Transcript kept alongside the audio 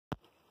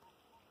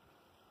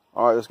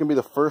Alright, this is going to be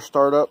the first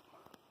startup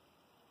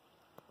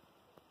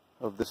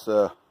of this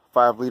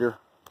 5-liter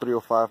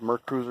 305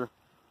 mercruiser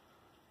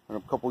in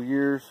a couple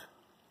years.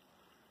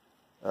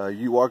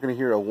 You are going to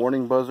hear a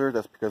warning buzzer.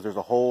 That's because there's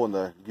a hole in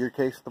the gear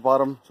case at the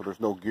bottom, so there's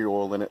no gear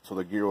oil in it, so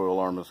the gear oil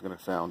alarm is going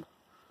to sound.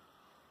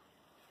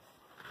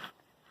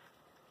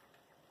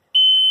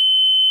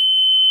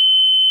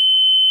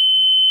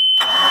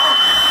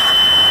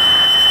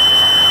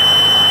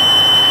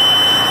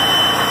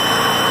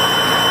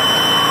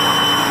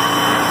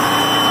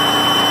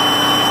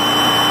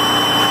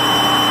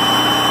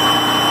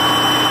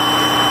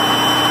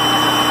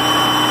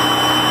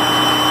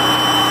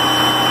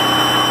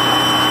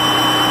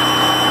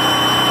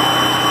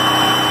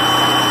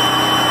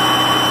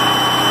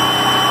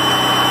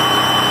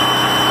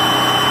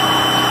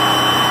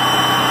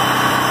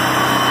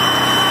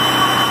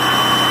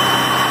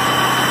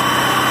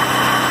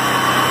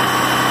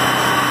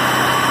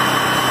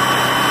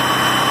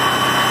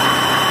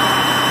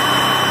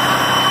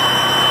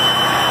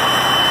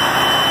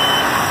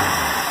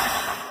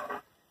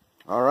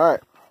 Alright,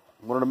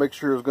 wanted to make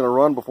sure it was going to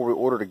run before we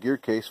ordered a gear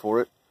case for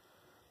it.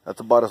 That's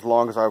about as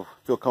long as I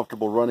feel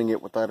comfortable running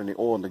it without any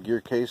oil in the gear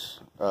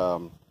case.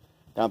 Down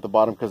at the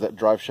bottom, because that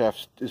drive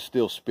shaft is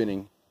still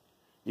spinning,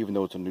 even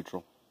though it's in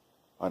neutral.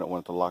 I don't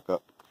want it to lock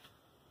up.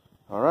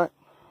 Alright,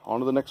 on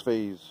to the next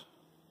phase.